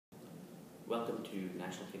Welcome to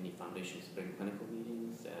National Kidney Foundation Spring Clinical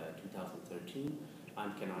Meetings 2013.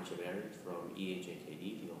 I'm Ken from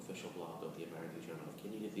eAJKD, the official blog of the American Journal of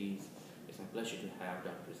Kidney Disease. It's my pleasure to have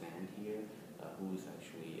Dr. Zand here, who is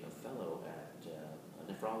actually a fellow at, a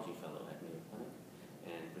nephrology fellow at Mayo Clinic,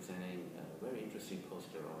 and presenting a very interesting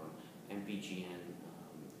poster on MPGN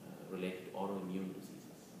related to autoimmune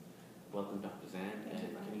diseases. Welcome, Dr. Zand,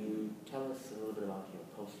 and can you tell us a little bit about your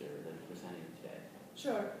poster that you're presenting today?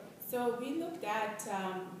 Sure. So we looked at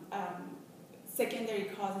secondary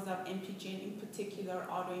causes of MPGN, in particular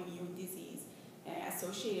autoimmune disease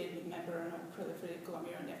associated with membranous proliferative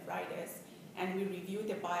glomerulonephritis, and we reviewed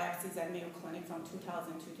the biopsies at Mayo Clinic from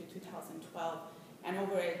 2002 to 2012. And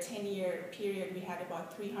over a 10-year period, we had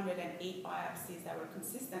about 308 biopsies that were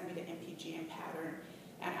consistent with the MPGN pattern.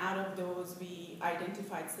 And out of those, we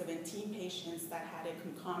identified 17 patients that had a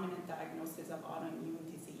concomitant diagnosis of autoimmune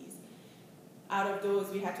disease. Out of those,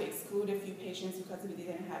 we had to exclude a few patients because we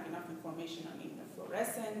didn't have enough information on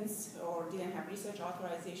immunofluorescence, or didn't have research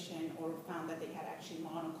authorization, or found that they had actually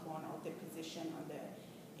monoclonal deposition on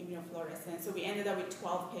the immunofluorescence. So we ended up with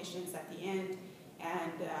 12 patients at the end,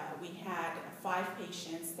 and we had 5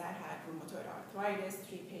 patients that had rheumatoid arthritis,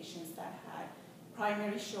 3 patients that had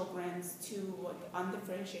primary Sjogren's, 2 with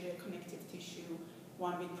undifferentiated connective tissue,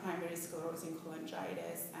 1 with primary sclerosing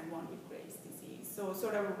cholangitis, and 1 with Graves' disease. So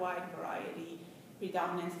sort of a wide variety,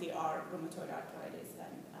 predominantly are rheumatoid arthritis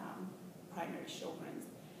and primary Sjogren's.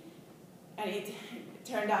 And it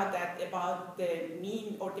turned out that about the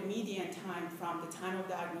mean or the median time from the time of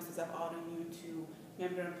diagnosis of autoimmune to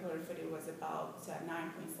membranous proliferative was about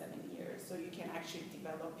 9.7 years. So you can actually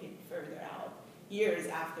develop it further out, years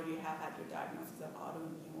after you have had your diagnosis of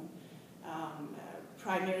autoimmune.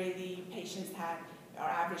 Primarily, patients had, our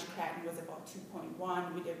average creatinine was about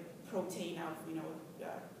 2.1 with a protein of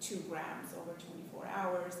 2 grams over 24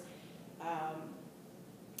 hours.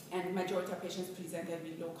 And majority of patients presented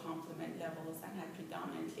with low complement levels and had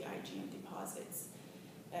predominantly IgM deposits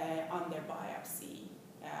on their biopsy.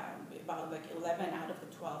 About 11 out of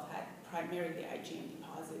the 12 had primarily IgM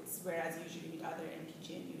deposits, whereas usually with other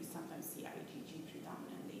MPGN you sometimes see IgG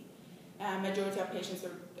predominantly. Majority of patients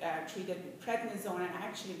were treated with prednisone, and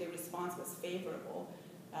actually the response was favorable.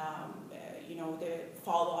 The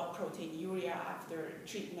follow-up proteinuria after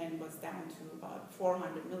treatment was down to about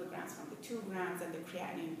 400 milligrams from the 2 grams, and the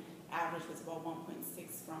creatinine average was about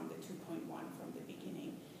 1.6 from the 2.1 from the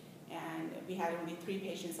beginning. And we had only 3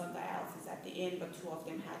 patients on dialysis at the end, but 2 of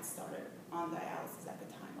them had started on dialysis at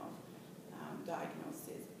the time of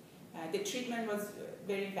diagnosis. The treatment was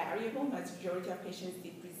very variable. Majority of patients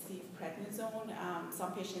did receive prednisone.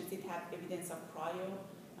 Some patients did have evidence of cryo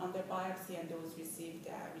on their biopsy, and those received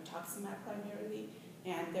rituximab primarily.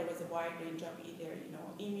 And there was a wide range of either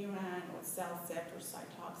Imuran or Cellcept or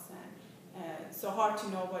Cytoxan. So hard to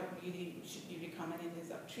know what really should be recommended as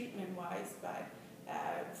of treatment-wise, but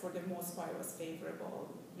for the most part it was favorable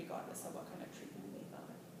regardless of what kind of treatment they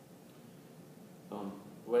got.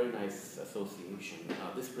 Very nice association.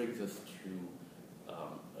 This brings us to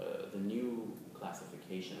the new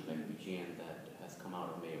classification of MPGN that has come out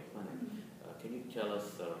of Mayo Clinic. Can you tell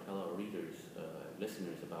us, tell our readers,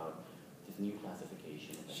 listeners about this new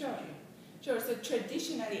classification of MPGN? Sure. So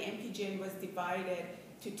traditionally, MPGN was divided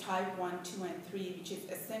to type 1, 2, and 3, which is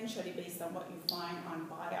essentially based on what you find on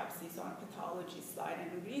biopsies on a pathology slide,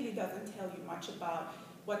 and it really doesn't tell you much about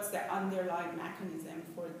what's the underlying mechanism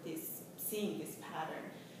for seeing this pattern.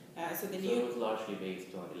 So it was largely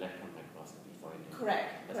based on electron microscopy findings.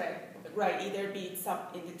 Correct. Right, either be it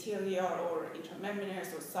subendothelial or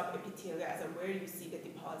intramembranous or subepithelial, as where you see the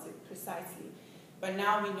deposit precisely. But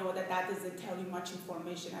now we know that that doesn't tell you much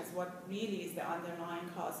information as what really is the underlying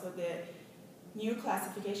cause. So the new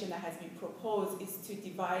classification that has been proposed is to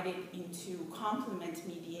divide it into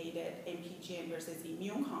complement-mediated MPGN versus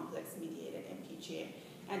immune complex-mediated MPGN.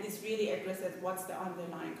 And this really addresses what's the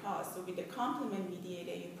underlying cause. So with the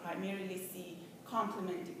complement-mediated, you primarily see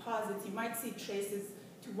complement deposits. You might see traces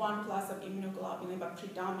to 1+ of immunoglobulin, but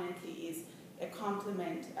predominantly is a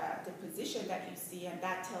complement deposition that you see, and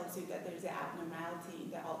that tells you that there's an abnormality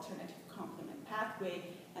in the alternative complement pathway,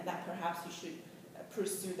 and that perhaps you should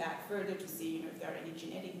pursue that further to see if there are any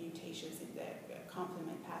genetic mutations in the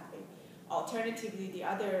complement pathway. Alternatively, the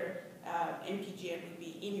other MPGN would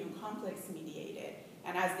be immune complex mediated,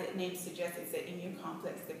 and as the name suggests, it's an immune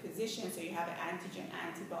complex deposition, so you have an antigen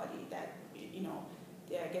antibody that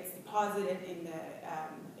gets deposited in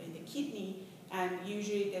the kidney, and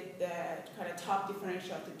usually the kind of top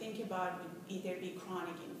differential to think about would either be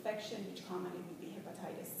chronic infection, which commonly would be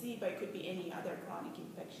hepatitis C, but it could be any other chronic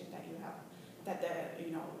infection that you have, that the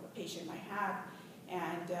patient might have.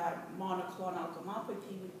 and monoclonal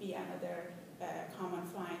gammopathy would be another common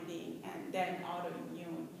finding, and then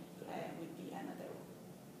autoimmune would be another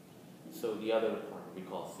one. So the other part we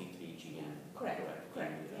call C3GN. Correct.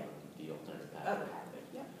 The alternative Other pathway.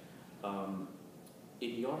 pathway, yeah.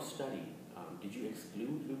 In your study, did you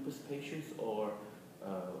exclude lupus patients, or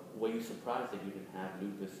were you surprised that you didn't have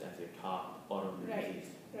lupus as your top autoimmune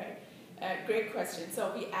disease? Right. Great question.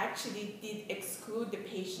 So we actually did exclude the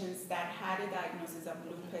patients that had a diagnosis of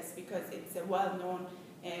lupus because it's a well-known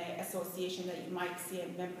association that you might see a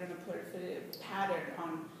membranoproliferative pattern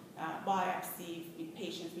on biopsy with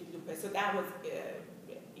patients with lupus. So that was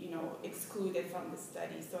excluded from the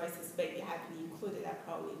study. So I suspect had we included that,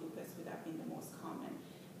 probably lupus would have been the most common.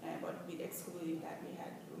 But with excluding that, we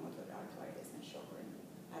had rheumatoid arthritis and Sjögren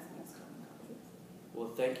as most common causes.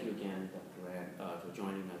 Well, thank you again, Dr. Rand, for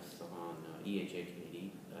joining us on eAJKD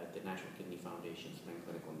at the National Kidney Foundation Spring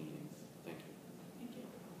Clinical Meeting.